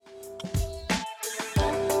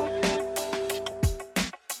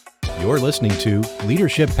You're listening to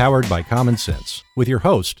Leadership Powered by Common Sense with your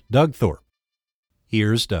host, Doug Thorpe.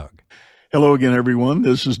 Here's Doug. Hello again, everyone.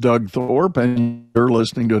 This is Doug Thorpe, and you're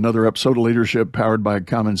listening to another episode of Leadership Powered by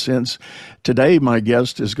Common Sense. Today, my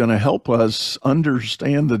guest is going to help us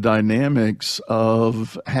understand the dynamics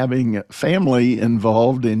of having family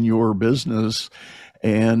involved in your business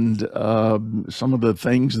and some of the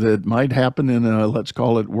things that might happen in a, let's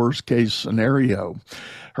call it, worst case scenario.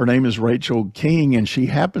 Her name is Rachel King, and she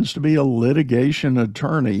happens to be a litigation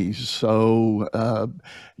attorney. So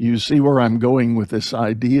you see where I'm going with this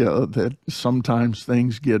idea that sometimes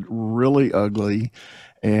things get really ugly,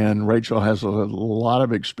 and Rachel has a lot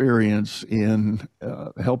of experience in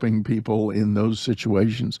helping people in those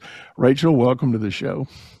situations. Rachel, welcome to the show.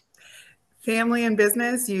 Family and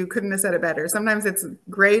business, you couldn't have said it better. Sometimes it's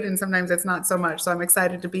great and sometimes it's not so much. So I'm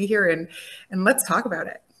excited to be here and let's talk about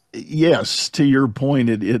it. Yes, to your point,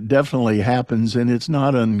 it definitely happens, and it's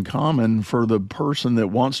not uncommon for the person that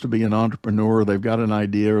wants to be an entrepreneur. They've got an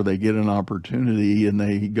idea or they get an opportunity and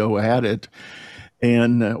they go at it.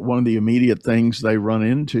 And one of the immediate things they run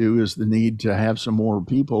into is the need to have some more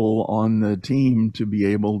people on the team to be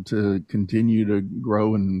able to continue to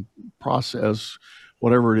grow and process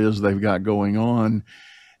whatever it is they've got going on.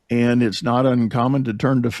 And it's not uncommon to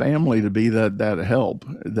turn to family to be that help,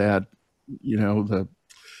 that, you know,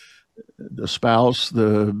 the spouse,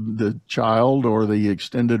 the child, or the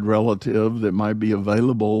extended relative that might be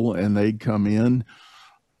available, and they come in.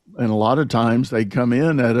 And a lot of times they come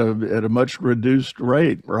in at a much reduced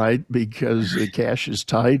rate, right? Because the cash is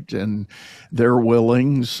tight and they're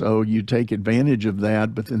willing. So you take advantage of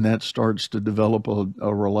that, but then that starts to develop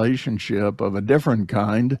a relationship of a different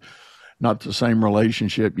kind, not the same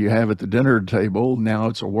relationship you have at the dinner table. Now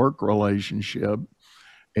it's a work relationship,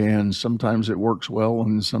 and sometimes it works well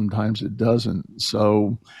and sometimes it doesn't.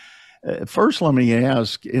 So first, let me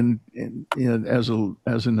ask, as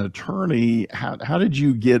an attorney, how did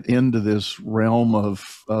you get into this realm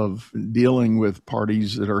of dealing with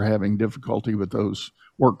parties that are having difficulty with those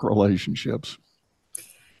work relationships?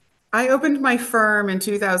 I opened my firm in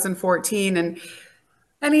 2014, and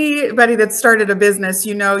anybody that started a business,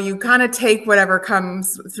 you know, you kind of take whatever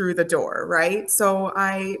comes through the door, right? So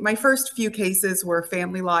my first few cases were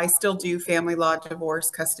family law. I still do family law, divorce,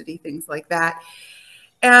 custody, things like that.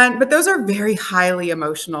 But those are very highly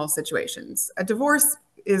emotional situations. A divorce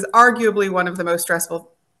is arguably one of the most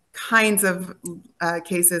stressful kinds of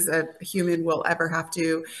cases a human will ever have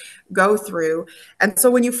to go through. And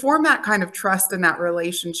so when you form that kind of trust in that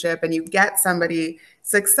relationship and you get somebody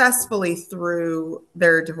successfully through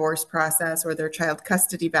their divorce process or their child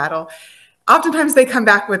custody battle, oftentimes they come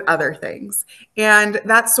back with other things. And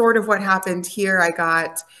that's sort of what happened here. I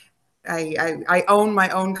own my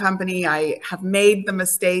own company. I have made the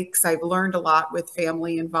mistakes. I've learned a lot with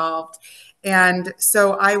family involved. And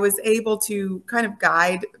so I was able to kind of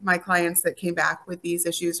guide my clients that came back with these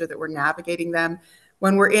issues or that were navigating them.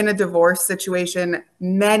 When we're in a divorce situation,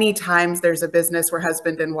 many times there's a business where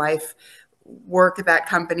husband and wife work at that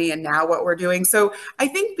company and now what we're doing. So I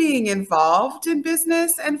think being involved in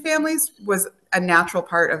business and families was a natural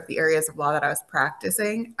part of the areas of law that I was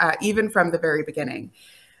practicing, even from the very beginning.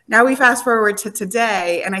 Now we fast forward to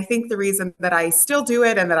today, and I think the reason that I still do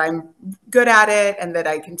it and that I'm good at it and that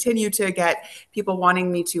I continue to get people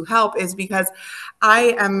wanting me to help is because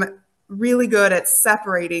I am really good at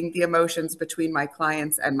separating the emotions between my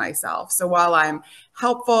clients and myself. So while I'm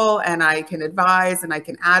helpful and I can advise and I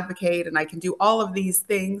can advocate and I can do all of these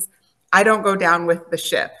things, I don't go down with the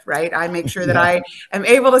ship, right? I make sure that I am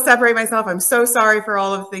able to separate myself. I'm so sorry for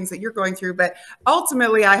all of the things that you're going through, but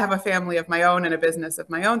ultimately I have a family of my own and a business of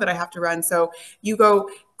my own that I have to run. So you go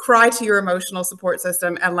cry to your emotional support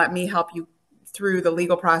system and let me help you through the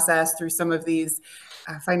legal process, through some of these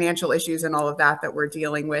financial issues and all of that we're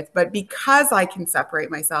dealing with. But because I can separate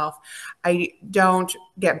myself, I don't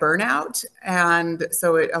get burnout. And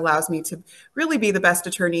so it allows me to really be the best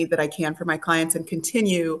attorney that I can for my clients and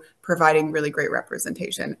continue providing really great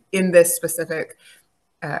representation in this specific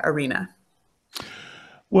arena.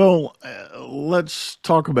 Well, let's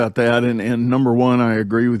talk about that. And number one, I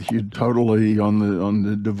agree with you totally on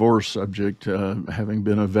the divorce subject, having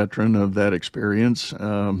been a veteran of that experience.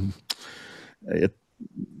 It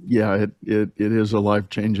is a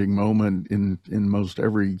life-changing moment in most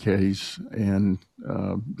every case, and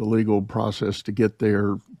the legal process to get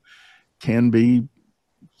there can be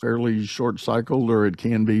fairly short-cycled, or it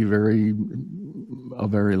can be a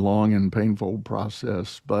very long and painful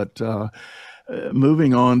process. But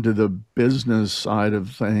moving on to the business side of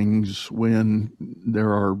things, when there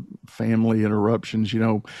are family interruptions,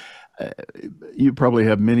 you probably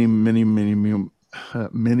have many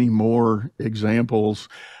many more examples.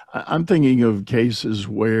 I'm thinking of cases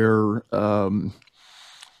where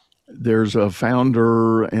there's a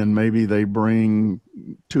founder and maybe they bring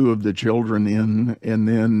two of the children in, and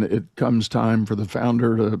then it comes time for the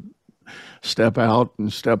founder to step out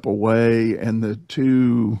and step away, and the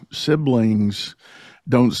two siblings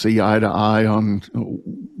don't see eye to eye on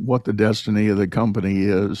what the destiny of the company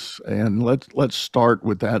is. And let's start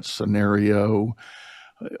with that scenario.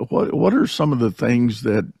 What are some of the things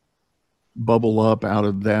that bubble up out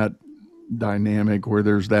of that dynamic where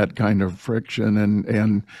there's that kind of friction?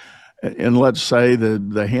 And let's say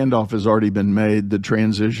the handoff has already been made, the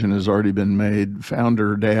transition has already been made,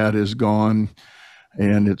 founder dad is gone,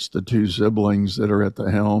 and it's the two siblings that are at the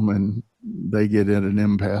helm, and they get in an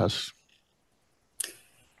impasse.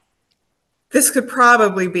 This could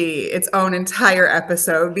probably be its own entire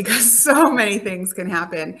episode because so many things can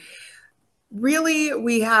happen. Really,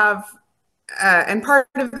 we have, and part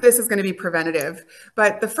of this is going to be preventative,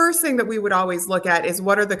 but the first thing that we would always look at is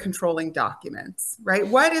what are the controlling documents, right?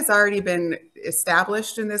 What has already been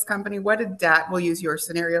established in this company? What did dad, we'll use your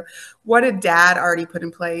scenario, what did dad already put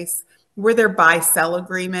in place? Were there buy-sell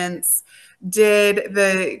agreements? Did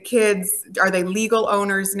the kids, are they legal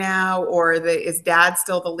owners now, or is dad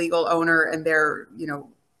still the legal owner and they're,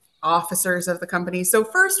 officers of the company? So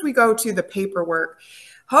first we go to the paperwork.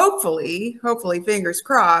 Hopefully, fingers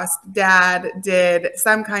crossed, dad did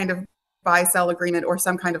some kind of buy-sell agreement or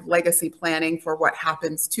some kind of legacy planning for what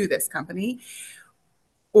happens to this company,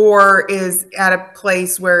 or is at a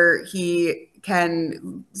place where he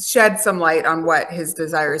can shed some light on what his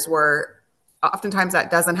desires were. Oftentimes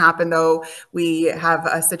that doesn't happen, though. We have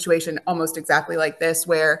a situation almost exactly like this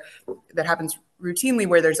where that happens routinely,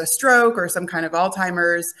 where there's a stroke or some kind of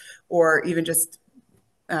Alzheimer's, or even just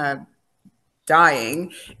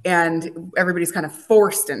dying, and everybody's kind of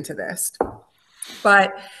forced into this.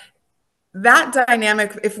 But that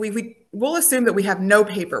dynamic, if we'll assume that we have no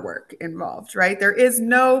paperwork involved, right? There is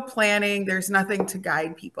no planning, there's nothing to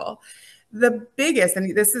guide people. The biggest,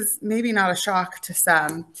 and this is maybe not a shock to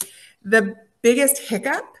some, the biggest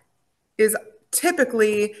hiccup is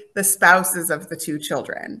typically the spouses of the two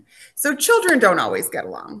children. So children don't always get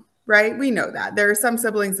along, right? We know that. There are some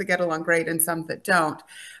siblings that get along great and some that don't.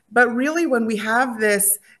 But really, when we have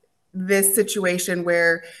this situation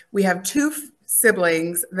where we have two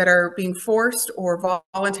siblings that are being forced or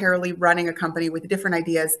voluntarily running a company with different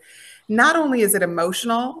ideas, not only is it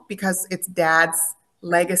emotional because it's dad's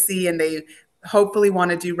legacy and they hopefully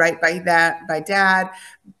want to do right by dad,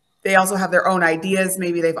 they also have their own ideas.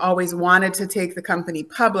 Maybe they've always wanted to take the company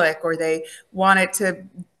public, or they wanted to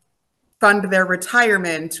fund their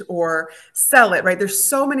retirement or sell it, right? There's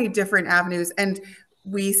so many different avenues, and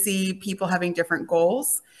we see people having different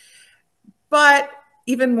goals. But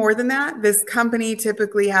even more than that, this company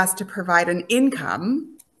typically has to provide an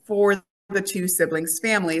income for the two siblings'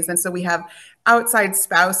 families. And so we have outside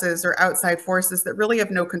spouses or outside forces that really have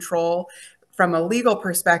no control from a legal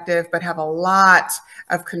perspective, but have a lot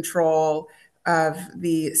of control of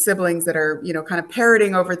the siblings that are, kind of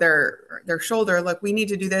parroting over their shoulder. Look, we need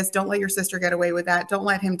to do this. Don't let your sister get away with that. Don't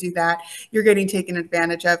let him do that. You're getting taken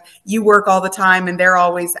advantage of. You work all the time and they're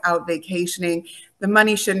always out vacationing. The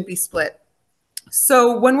money shouldn't be split.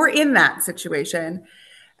 So when we're in that situation,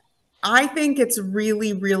 I think it's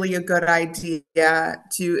really, really a good idea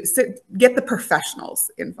to get the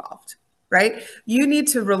professionals involved, right? You need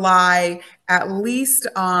to rely at least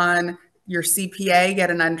on your CPA, get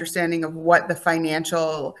an understanding of what the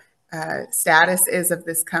financial status is of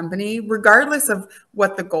this company, regardless of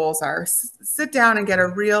what the goals are. Sit down and get a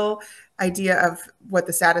real idea of what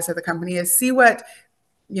the status of the company is. See what,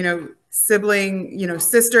 sibling,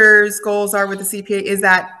 sisters' goals are with the CPA. Is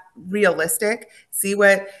that realistic? See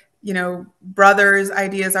what, brothers'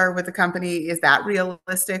 ideas are with the company. Is that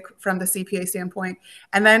realistic from the CPA standpoint?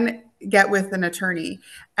 And then get with an attorney.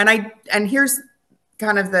 And here's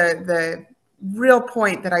kind of the real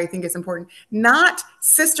point that I think is important. Not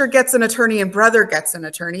sister gets an attorney and brother gets an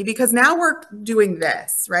attorney, because now we're doing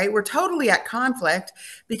this, right? We're totally at conflict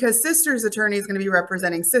because sister's attorney is going to be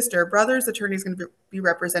representing sister, brother's attorney is going to be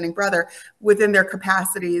representing brother within their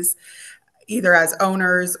capacities, either as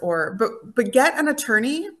owners but get an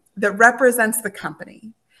attorney that represents the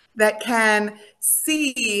company, that can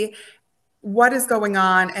see what is going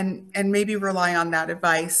on and maybe rely on that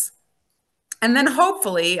advice. And then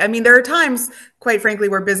hopefully, there are times, quite frankly,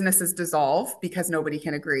 where businesses dissolve because nobody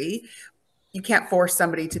can agree. You can't force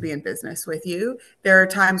somebody to be in business with you. There are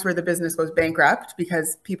times where the business goes bankrupt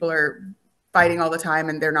because people are fighting all the time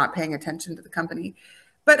and they're not paying attention to the company.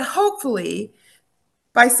 But hopefully,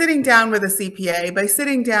 By sitting down with a CPA, by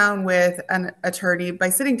sitting down with an attorney, by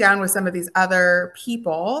sitting down with some of these other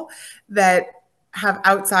people that have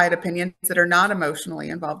outside opinions that are not emotionally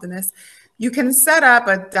involved in this, you can set up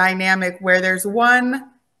a dynamic where there's one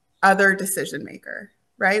other decision maker,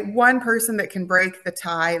 right? One person that can break the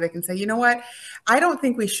tie, that can say, you know what, I don't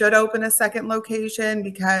think we should open a second location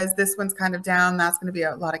because this one's kind of down. That's going to be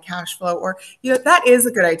a lot of cash flow. Or, that is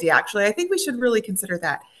a good idea, actually. I think we should really consider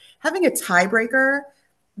that. Having a tiebreaker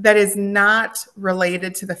that is not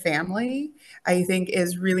related to the family, I think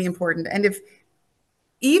is really important. And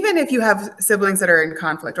even if you have siblings that are in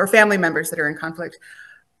conflict or family members that are in conflict,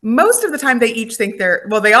 most of the time they each think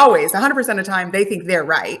they always, 100% of the time, they think they're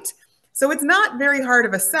right. So it's not very hard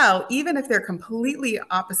of a sell, even if they're completely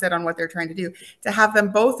opposite on what they're trying to do, to have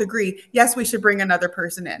them both agree, yes, we should bring another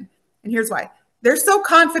person in. And here's why. They're so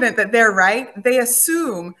confident that they're right, they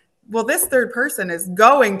assume, well, this third person is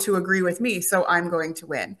going to agree with me, so I'm going to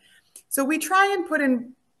win. So we try and put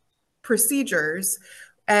in procedures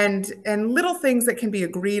and little things that can be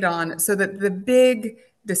agreed on so that the big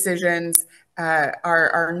decisions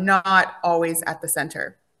are not always at the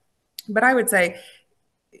center. But I would say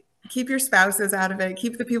keep your spouses out of it,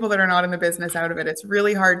 keep the people that are not in the business out of it. It's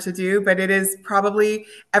really hard to do, but it is probably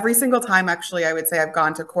every single time, actually, I would say I've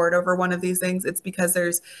gone to court over one of these things. It's because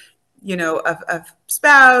there's a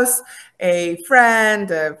spouse, a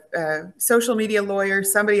friend, a social media lawyer,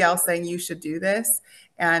 somebody else saying you should do this.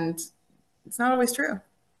 And it's not always true.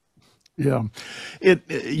 Yeah,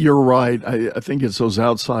 you're right. I think it's those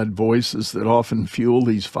outside voices that often fuel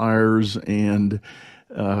these fires, and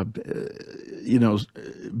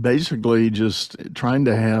basically just trying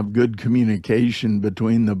to have good communication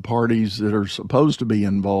between the parties that are supposed to be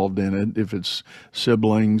involved in it. If it's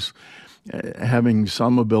siblings, having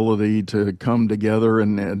some ability to come together,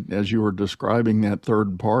 and as you were describing that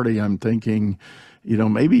third party, I'm thinking,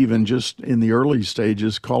 maybe even just in the early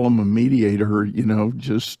stages, call them a mediator,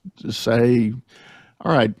 just to say,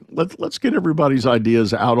 all right, let's get everybody's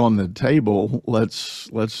ideas out on the table.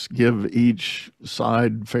 Let's give each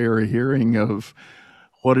side fair hearing of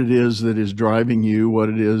what it is that is driving you, what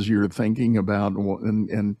it is you're thinking about,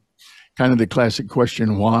 and kind of the classic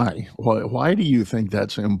question, why? Why do you think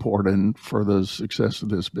that's important for the success of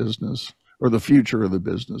this business, or the future of the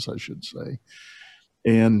business, I should say?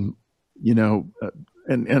 And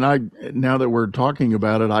and I, now that we're talking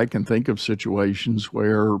about it, I can think of situations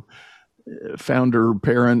where founder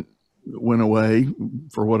parent went away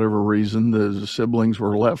for whatever reason. The siblings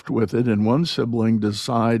were left with it, and one sibling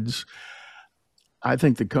decides, I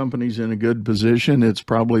think the company's in a good position. It's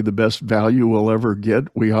probably the best value we'll ever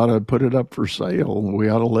get. We ought to put it up for sale. We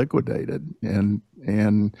ought to liquidate it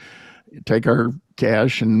and take our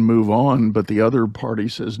cash and move on. But the other party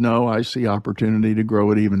says, no, I see opportunity to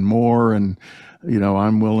grow it even more. And,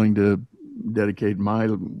 I'm willing to dedicate my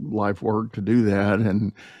life work to do that.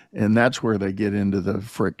 And that's where they get into the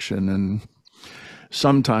friction. And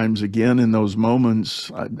sometimes, again, in those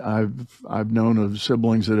moments, I've known of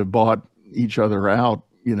siblings that have bought each other out,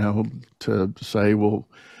 to say, well,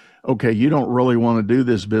 okay, you don't really want to do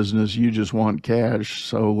this business. You just want cash.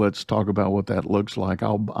 So let's talk about what that looks like.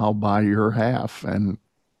 I'll buy your half, and,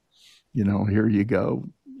 here you go.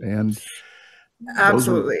 And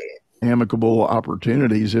absolutely, those are amicable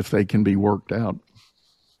opportunities if they can be worked out.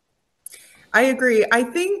 I agree. I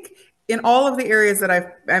think in all of the areas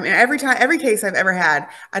that every case I've ever had,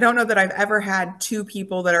 I don't know that I've ever had two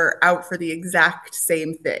people that are out for the exact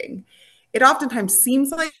same thing. It oftentimes seems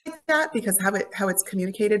like that because how it's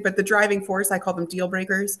communicated, but the driving force, I call them deal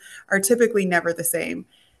breakers, are typically never the same.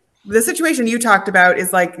 The situation you talked about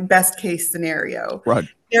is like best case scenario. Right.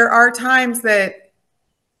 There are times that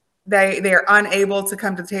they're unable to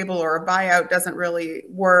come to the table, or a buyout doesn't really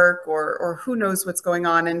work, or who knows what's going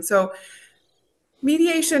on. And so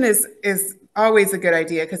mediation is always a good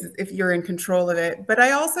idea because if you're in control of it. But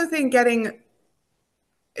I also think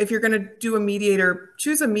if you're going to do a mediator,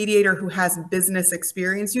 choose a mediator who has business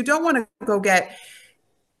experience. You don't want to go get,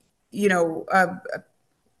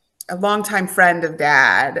 a longtime friend of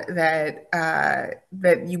dad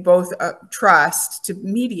that you both trust to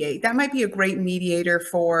mediate. That might be a great mediator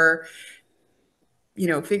for,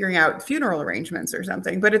 figuring out funeral arrangements or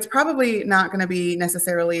something, but it's probably not going to be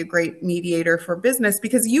necessarily a great mediator for business,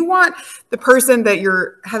 because you want the person that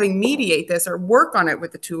you're having mediate this or work on it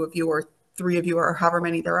with the two of you or three of you or however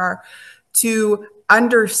many there are, to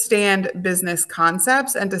understand business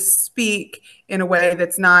concepts and to speak in a way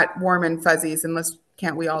that's not warm and fuzzies and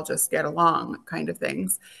can't we all just get along kind of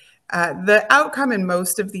things. The outcome in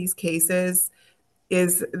most of these cases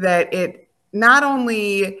is that it not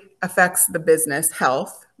only affects the business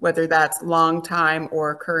health, whether that's long time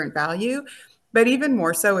or current value. But even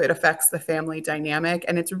more so, it affects the family dynamic.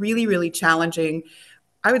 And it's really, really challenging.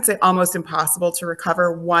 I would say almost impossible to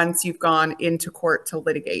recover once you've gone into court to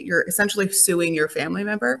litigate. You're essentially suing your family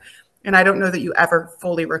member. And I don't know that you ever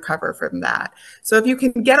fully recover from that. So if you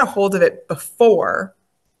can get a hold of it before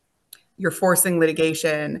you're forcing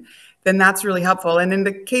litigation, then that's really helpful. And in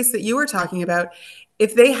the case that you were talking about,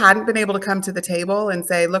 if they hadn't been able to come to the table and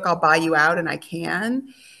say, look, I'll buy you out and I can,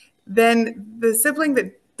 then the sibling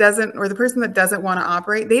that doesn't, or the person that doesn't want to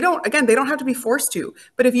operate, they don't have to be forced to.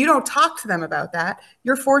 But if you don't talk to them about that,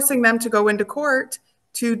 you're forcing them to go into court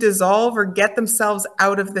to dissolve or get themselves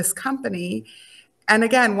out of this company. And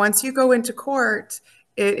again, once you go into court,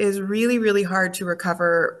 it is really, really hard to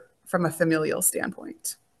recover from a familial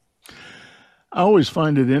standpoint. I always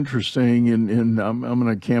find it interesting, and I'm going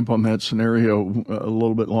to camp on that scenario a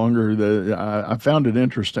little bit longer. I found it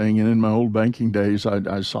interesting, and in my old banking days,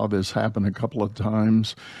 I saw this happen a couple of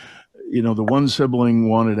times. The one sibling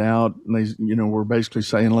wanted out, and they, were basically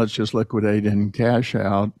saying, let's just liquidate and cash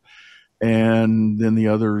out. And then the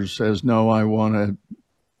other says, no, I want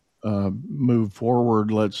to move forward.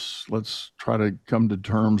 Let's try to come to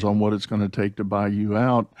terms on what it's going to take to buy you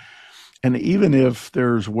out. And even if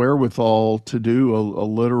there's wherewithal to do a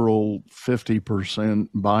literal 50%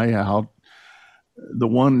 buyout, the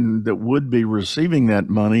one that would be receiving that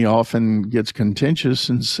money often gets contentious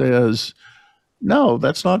and says, no,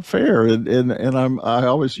 that's not fair. And I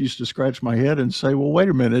always used to scratch my head and say, well, wait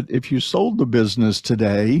a minute. If you sold the business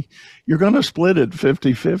today, you're going to split it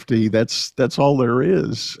 50-50. That's all there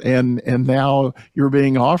is. And now you're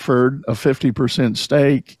being offered a 50%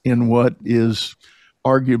 stake in what is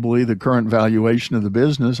arguably the current valuation of the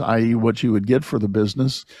business, i.e. what you would get for the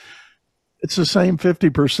business. It's the same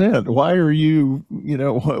 50%.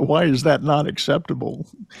 Why is that not acceptable?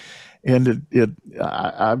 And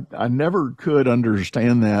I never could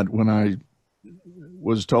understand that when I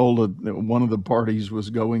was told that one of the parties was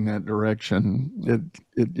going that direction.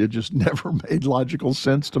 It just never made logical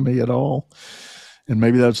sense to me at all. And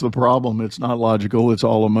maybe that's the problem. It's not logical. It's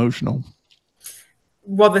all emotional.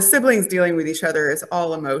 Well, the siblings dealing with each other is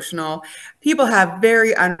all emotional. People have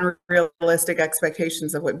very unrealistic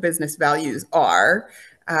expectations of what business values are.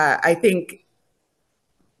 I think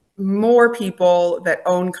more people that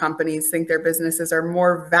own companies think their businesses are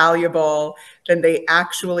more valuable than they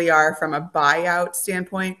actually are from a buyout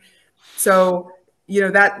standpoint. So,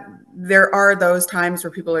 that there are those times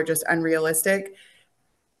where people are just unrealistic.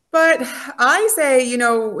 But I say,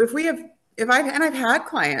 I've had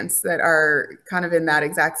clients that are kind of in that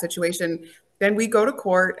exact situation, then we go to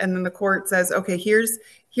court and then the court says, okay, here's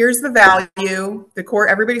the value. The court,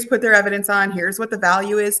 everybody's put their evidence on. Here's what the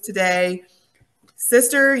value is today.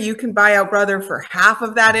 Sister, you can buy out brother for half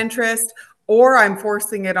of that interest, or I'm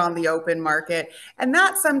forcing it on the open market. And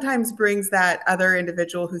that sometimes brings that other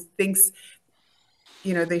individual who thinks,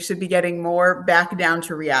 they should be getting more back down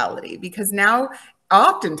to reality, because now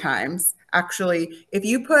oftentimes, actually, if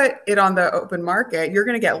you put it on the open market, you're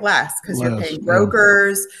going to get less because you're paying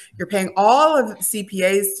brokers, you're paying all of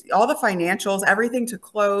CPAs, all the financials, everything to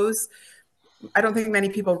close. I don't think many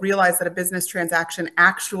people realize that a business transaction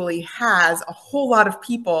actually has a whole lot of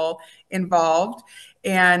people involved,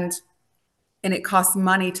 and it costs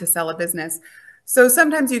money to sell a business. So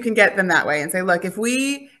sometimes you can get them that way and say, look, if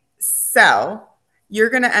we sell,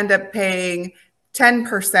 you're going to end up paying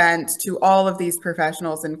 10% to all of these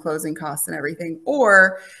professionals and closing costs and everything.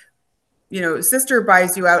 Or, sister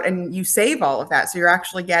buys you out and you save all of that. So you're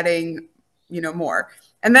actually getting, more.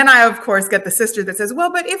 And then I, of course, get the sister that says,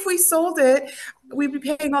 well, but if we sold it, we'd be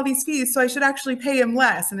paying all these fees. So I should actually pay him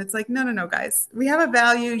less. And it's like, no, guys, we have a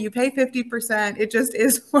value. You pay 50%. It just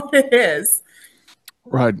is what it is.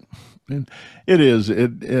 Right. And it is.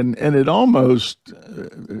 And it almost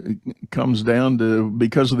comes down to,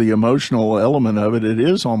 because of the emotional element of it, it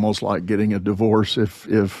is almost like getting a divorce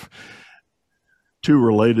if two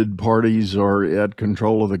related parties are at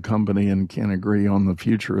control of the company and can't agree on the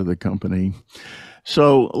future of the company.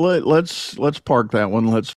 So let's park that one.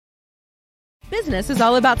 Business is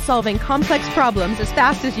all about solving complex problems as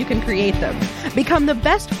fast as you can create them. Become the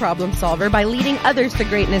best problem solver by leading others to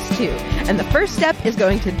greatness too. And the first step is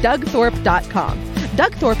going to DougThorpe.com.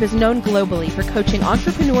 Doug Thorpe is known globally for coaching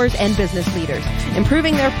entrepreneurs and business leaders,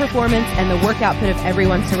 improving their performance and the work output of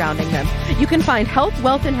everyone surrounding them. You can find health,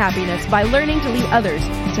 wealth, and happiness by learning to lead others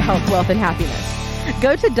to health, wealth, and happiness.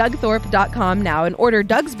 Go to DougThorpe.com now and order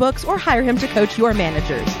Doug's books or hire him to coach your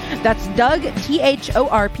managers. That's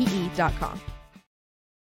DougThorpe.com.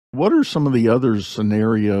 What are some of the other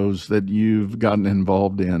scenarios that you've gotten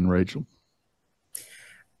involved in, Rachel?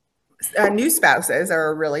 New spouses are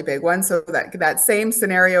a really big one. So that same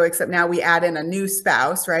scenario, except now we add in a new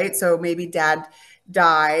spouse, right? So maybe dad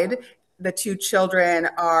died. The two children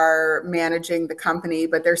are managing the company,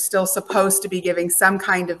 but they're still supposed to be giving some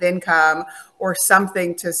kind of income or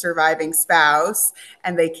something to surviving spouse,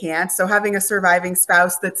 and they can't. So having a surviving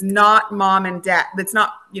spouse that's not mom and dad, that's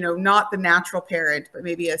not, not the natural parent, but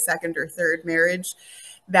maybe a second or third marriage,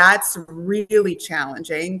 that's really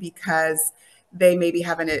challenging because they maybe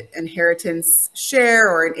have an inheritance share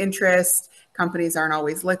or an interest. Companies aren't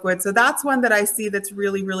always liquid. So that's one that I see that's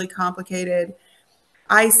really, really complicated.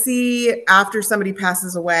 I see after somebody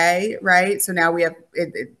passes away, right? So now we have,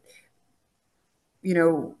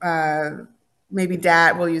 maybe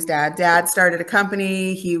dad, we'll use dad. Dad started a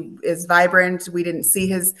company. He is vibrant. We didn't see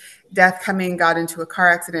his death coming, got into a car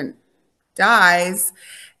accident, dies.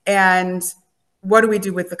 And what do we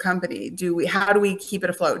do with the company? How do we keep it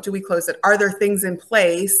afloat? Do we close it? Are there things in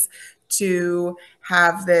place to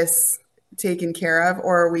have this taken care of,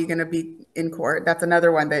 or are we going to be in court? That's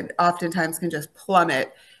another one that oftentimes can just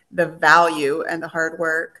plummet the value and the hard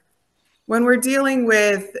work. When we're dealing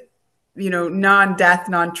with, non-death,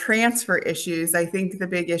 non-transfer issues, I think the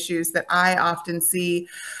big issues that I often see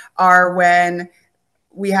are when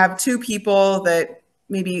we have two people that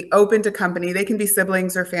maybe opened a company. They can be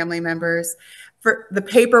siblings or family members. For the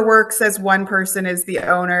paperwork says one person is the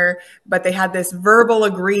owner, but they had this verbal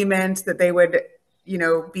agreement that they would,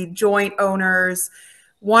 be joint owners.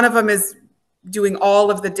 One of them is doing all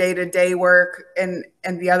of the day-to-day work, and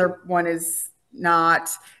the other one is not.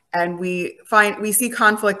 And we see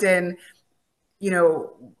conflict in,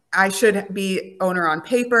 I should be owner on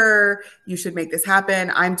paper. You should make this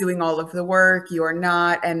happen. I'm doing all of the work. You are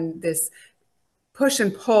not. And this push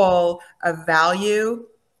and pull of value,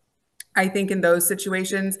 I think in those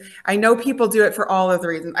situations, I know people do it for all of the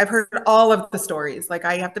reasons. I've heard all of the stories. Like,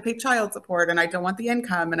 I have to pay child support and I don't want the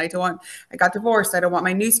income and I got divorced. I don't want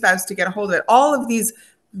my new spouse to get a hold of it. All of these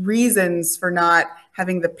reasons for not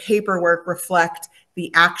having the paperwork reflect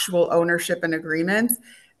the actual ownership and agreements.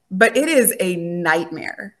 But it is a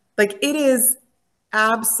nightmare. Like, it is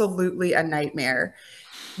absolutely a nightmare.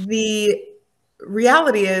 The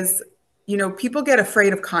reality is, people get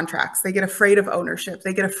afraid of contracts. They get afraid of ownership.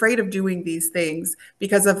 They get afraid of doing these things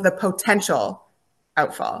because of the potential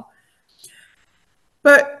outfall.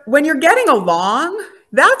 But when you're getting along,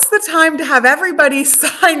 that's the time to have everybody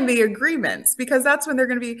sign the agreements, because that's when they're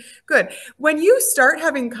going to be good. When you start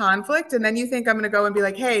having conflict and then you think, I'm going to go and be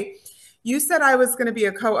like, hey, you said I was going to be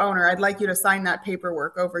a co-owner. I'd like you to sign that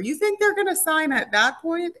paperwork over. You think they're going to sign at that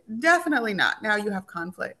point? Definitely not. Now you have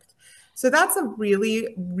conflict. So that's a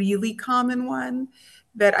really, really common one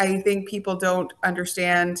that I think people don't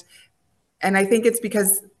understand. And I think it's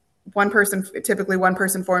because typically one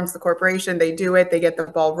person forms the corporation, they do it, they get the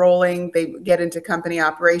ball rolling, they get into company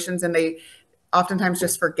operations, and they oftentimes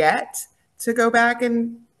just forget to go back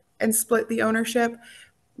and split the ownership.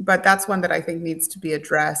 But that's one that I think needs to be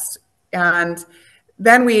addressed. And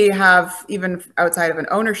then we have, even outside of an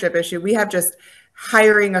ownership issue, we have just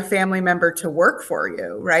hiring a family member to work for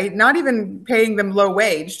you, right? Not even paying them low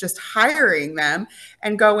wage, just hiring them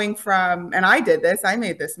and going from, and I did this, I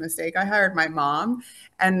made this mistake. I hired my mom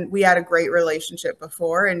and we had a great relationship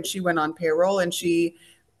before, and she went on payroll and she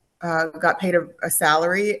got paid a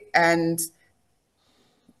salary, and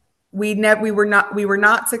we were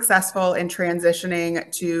not successful in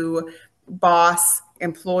transitioning to boss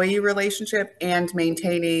employee relationship and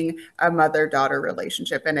maintaining a mother-daughter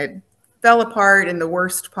relationship. And it fell apart in the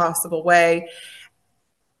worst possible way.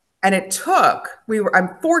 And I'm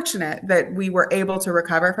fortunate that we were able to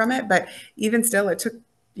recover from it, but even still, it took,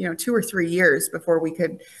 2 or 3 years before we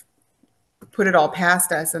could put it all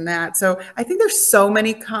past us and that. So I think there's so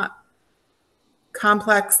many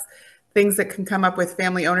complex things that can come up with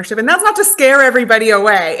family ownership. And that's not to scare everybody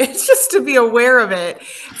away. It's just to be aware of it.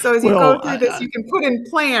 So as you go through this, you can put in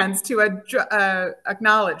plans to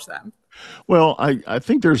acknowledge them. Well, I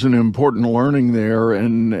think there's an important learning there.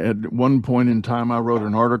 And at one point in time, I wrote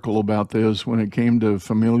an article about this when it came to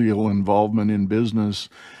familial involvement in business.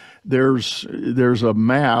 There's a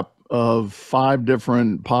map of 5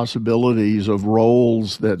 different possibilities of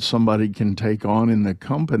roles that somebody can take on in the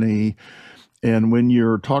company. And when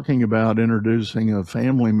you're talking about introducing a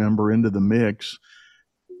family member into the mix,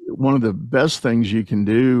 one of the best things you can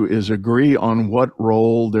do is agree on what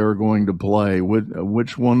role they're going to play.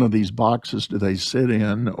 Which one of these boxes do they sit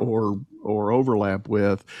in or overlap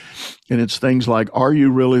with? And it's things like, are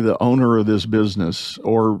you really the owner of this business?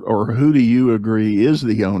 Or who do you agree is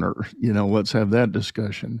the owner? Let's have that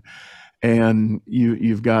discussion. And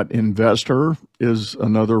you've got investor is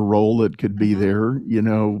another role that could be there.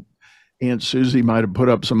 Aunt Susie might have put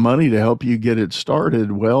up some money to help you get it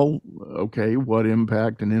started. Well, okay, what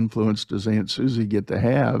impact and influence does Aunt Susie get to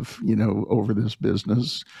have, over this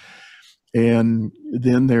business? And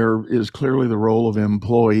then there is clearly the role of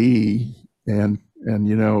employee, and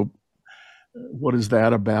what is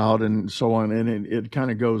that about, and so on. And it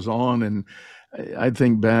kind of goes on. And I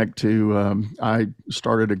think back to I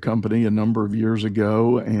started a company a number of years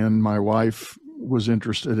ago, and my wife was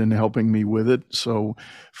interested in helping me with it. So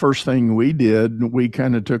first thing we did, we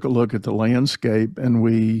kind of took a look at the landscape, and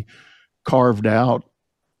we carved out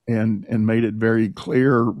and made it very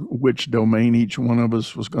clear which domain each one of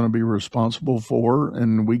us was going to be responsible for.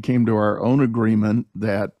 And we came to our own agreement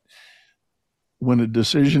that when a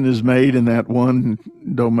decision is made in that one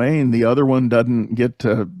domain, the other one doesn't get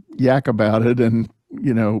to yak about it and,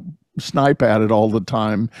 snipe at it all the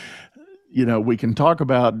time. We can talk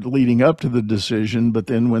about leading up to the decision, but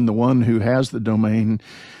then when the one who has the domain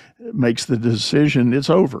makes the decision, it's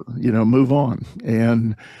over, move on.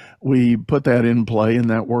 And we put that in play,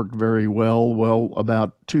 and that worked very well. Well,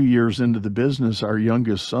 about 2 years into the business, our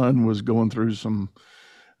youngest son was going through some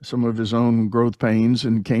of his own growth pains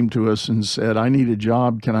and came to us and said, I need a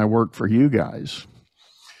job. Can I work for you guys?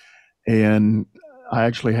 And I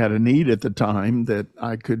actually had a need at the time that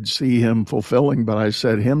I could see him fulfilling, but I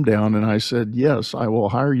set him down and I said, yes, I will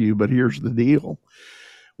hire you, but here's the deal.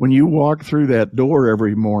 When you walk through that door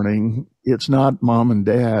every morning, it's not mom and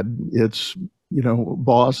dad, it's,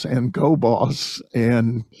 boss and co-boss,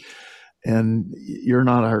 and you're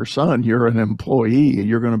not our son, you're an employee.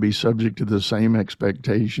 You're going to be subject to the same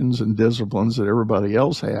expectations and disciplines that everybody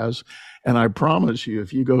else has. And I promise you,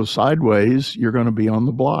 if you go sideways, you're going to be on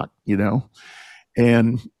the block,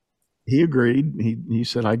 And he agreed. He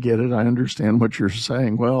said, I get it. I understand what you're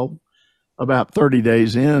saying. Well, about 30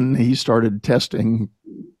 days in, he started testing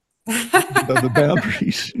the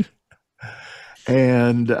boundaries.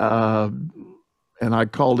 And I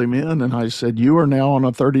called him in and I said, you are now on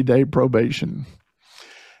a 30-day probation.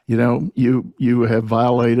 You have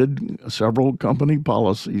violated several company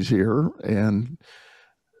policies here, and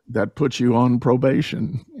that puts you on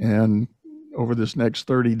probation. And over this next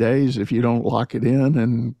 30 days, if you don't lock it in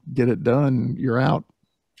and get it done, you're out.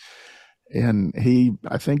 And he,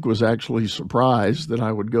 I think, was actually surprised that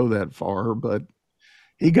I would go that far, but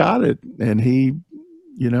he got it. And he,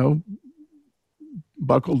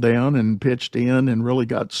 buckled down and pitched in and really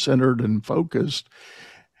got centered and focused.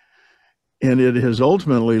 And it has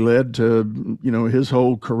ultimately led to, his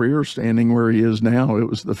whole career standing where he is now. It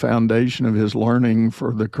was the foundation of his learning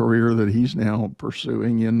for the career that he's now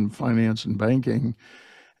pursuing in finance and banking.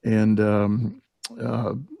 And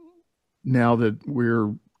now that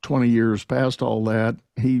we're 20 years past all that,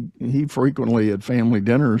 he frequently at family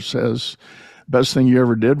dinners says, best thing you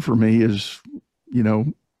ever did for me is,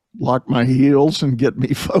 lock my heels and get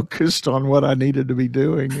me focused on what I needed to be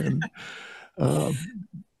doing. And I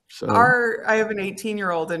have an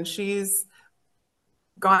 18-year-old and she's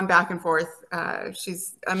gone back and forth.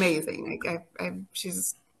 She's amazing.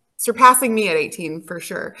 She's surpassing me at 18 for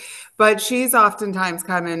sure. But she's oftentimes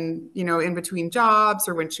come in between jobs,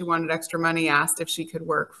 or when she wanted extra money, asked if she could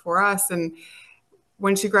work for us. And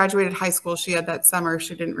when she graduated high school, she had that summer,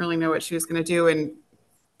 she didn't really know what she was going to do, and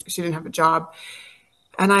she didn't have a job.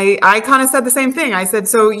 And I kind of said the same thing. I said,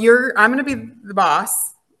 so I'm going to be the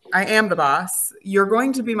boss. I am the boss. You're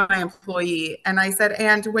going to be my employee. And I said,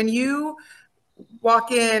 and when you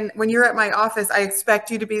walk in, when you're at my office, I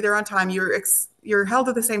expect you to be there on time. You're held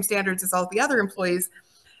to the same standards as all the other employees,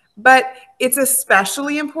 but it's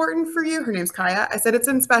especially important for you. Her name's Kaya. I said, it's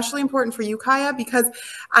especially important for you, Kaya, because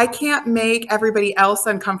I can't make everybody else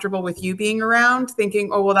uncomfortable with you being around, thinking,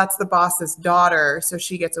 oh, well, that's the boss's daughter, so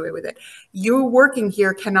she gets away with it. You working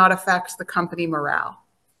here cannot affect the company morale.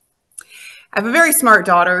 I have a very smart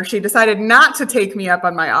daughter. She decided not to take me up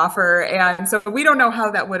on my offer. And so we don't know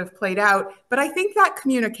how that would have played out. But I think that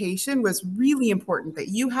communication was really important that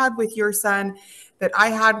you had with your son, that I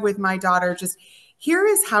had with my daughter. Just here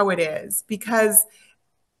is how it is, because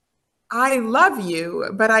I love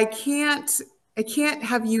you, but I can't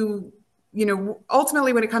have you,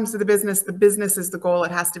 ultimately when it comes to the business is the goal.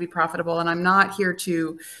 It has to be profitable. And I'm not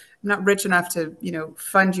rich enough to,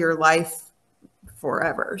 fund your life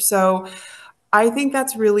forever. So I think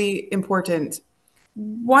that's really important.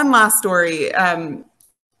 One last story on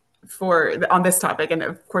this topic, and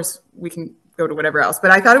of course we can go to whatever else,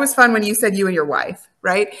 but I thought it was fun when you said you and your wife,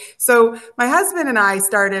 right? So my husband and I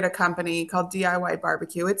started a company called DIY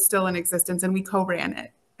Barbecue. It's still in existence, and we co-ran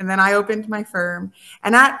it. And then I opened my firm.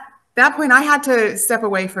 And at that point, I had to step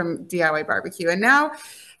away from DIY Barbecue. And now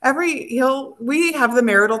we have the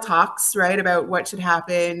marital talks, right, about what should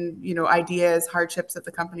happen, ideas, hardships that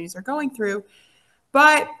the companies are going through.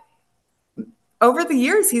 But over the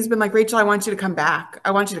years, he's been like, Rachel, I want you to come back. I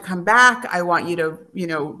want you to come back. I want you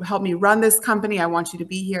to, help me run this company. I want you to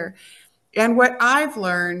be here. And what I've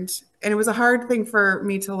learned, and it was a hard thing for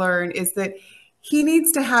me to learn, is that he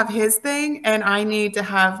needs to have his thing and I need to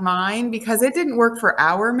have mine, because it didn't work for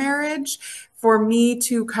our marriage for me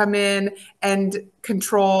to come in and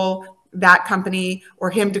control that company, or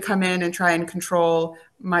him to come in and try and control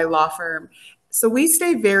my law firm. So we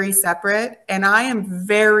stay very separate, and I am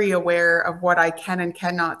very aware of what I can and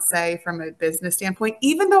cannot say from a business standpoint,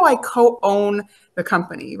 even though I co-own the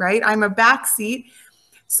company, right? I'm a backseat.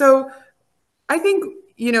 So I think,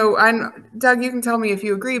 and Doug, you can tell me if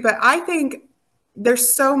you agree, but I think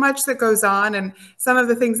there's so much that goes on, and some of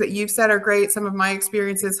the things that you've said are great. Some of my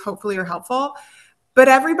experiences hopefully are helpful, but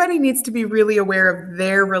everybody needs to be really aware of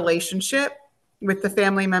their relationship with the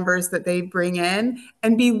family members that they bring in,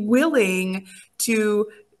 and be willing to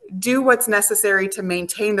do what's necessary to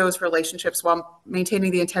maintain those relationships while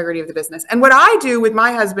maintaining the integrity of the business. And what I do with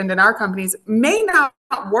my husband and our companies may not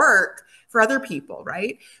work for other people,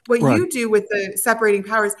 right? What you do with the separating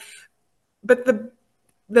powers, but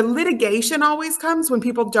the litigation always comes when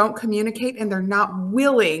people don't communicate and they're not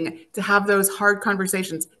willing to have those hard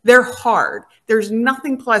conversations. They're hard. There's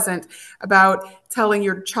nothing pleasant about telling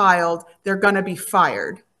your child they're going to be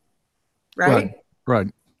fired, right? Right.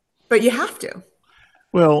 But you have to.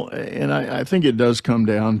 Well, and I think it does come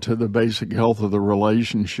down to the basic health of the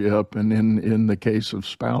relationship. And in the case of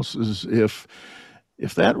spouses, if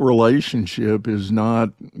that relationship is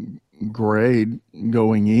not great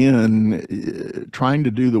going in, trying to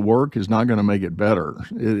do the work is not going to make it better.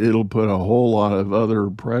 It'll put a whole lot of other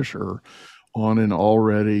pressure on an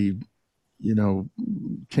already,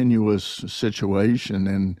 tenuous situation.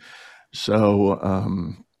 And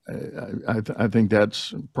so I think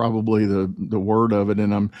that's probably the word of it.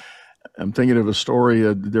 And I'm thinking of a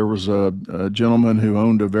story. There was a gentleman who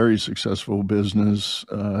owned a very successful business.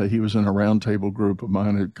 He was in a roundtable group of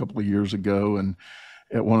mine a couple of years ago, and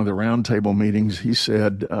at one of the roundtable meetings, he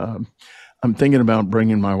said, I'm thinking about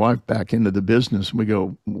bringing my wife back into the business. And we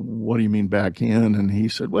go, what do you mean back in? And he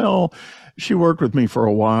said, well, she worked with me for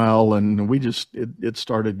a while, and we just, it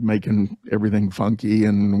started making everything funky,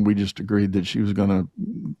 and we just agreed that she was going to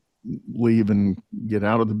leave and get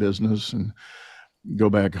out of the business and go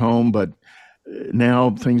back home. But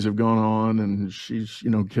now things have gone on, and she's,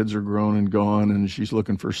 kids are grown and gone, and she's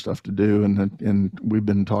looking for stuff to do. And we've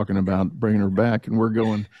been talking about bringing her back, and we're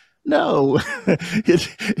going, no,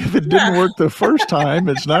 if it didn't work the first time,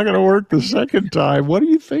 it's not going to work the second time. What are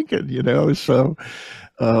you thinking? So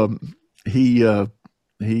he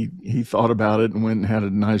thought about it and went and had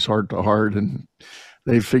a nice heart to heart, and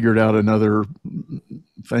they figured out another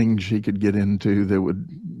thing she could get into that would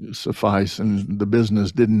suffice, and the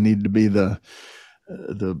business didn't need to be the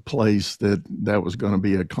place that was going to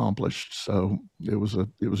be accomplished. So it was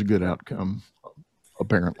a good outcome,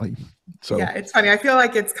 apparently. So yeah, it's funny. I feel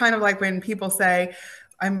like it's kind of like when people say,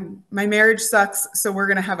 my marriage sucks, so we're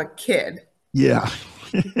going to have a kid. Yeah.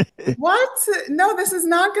 What? No, this is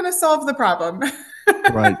not going to solve the problem.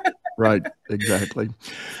 Right. Exactly.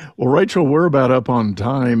 Well, Rachel, we're about up on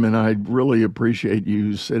time, and I really appreciate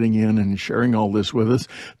you sitting in and sharing all this with us.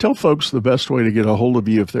 Tell folks the best way to get a hold of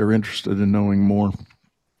you if they're interested in knowing more.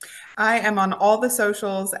 I am on all the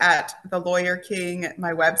socials at The Lawyer King.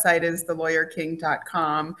 My website is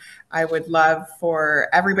thelawyerking.com. I would love for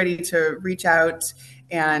everybody to reach out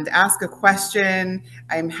and ask a question.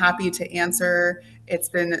 I'm happy to answer. It's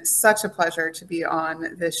been such a pleasure to be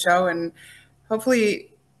on this show. And hopefully,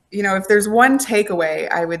 if there's one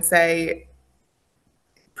takeaway, I would say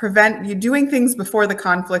prevent you doing things before the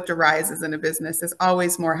conflict arises in a business is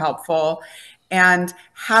always more helpful. And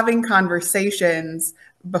having conversations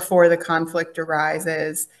before the conflict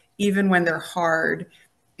arises, even when they're hard,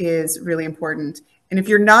 is really important. And if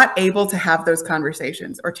you're not able to have those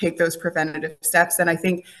conversations or take those preventative steps, then I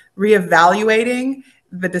think reevaluating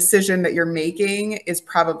the decision that you're making is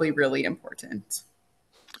probably really important.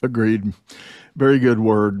 Agreed. Very good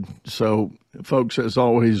word. So, folks, as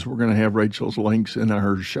always, we're going to have Rachel's links in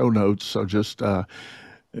our show notes. So just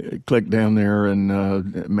click down there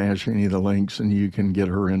and mash any of the links, and you can get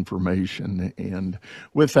her information. And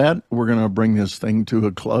with that, we're going to bring this thing to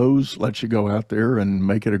a close, let you go out there and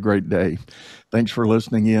make it a great day. Thanks for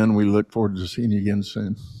listening in. We look forward to seeing you again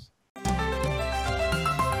soon.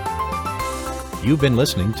 You've been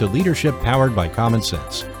listening to Leadership Powered by Common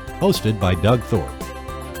Sense, hosted by Doug Thorpe.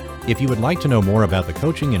 If you would like to know more about the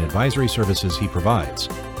coaching and advisory services he provides,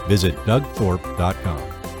 visit dougthorpe.com.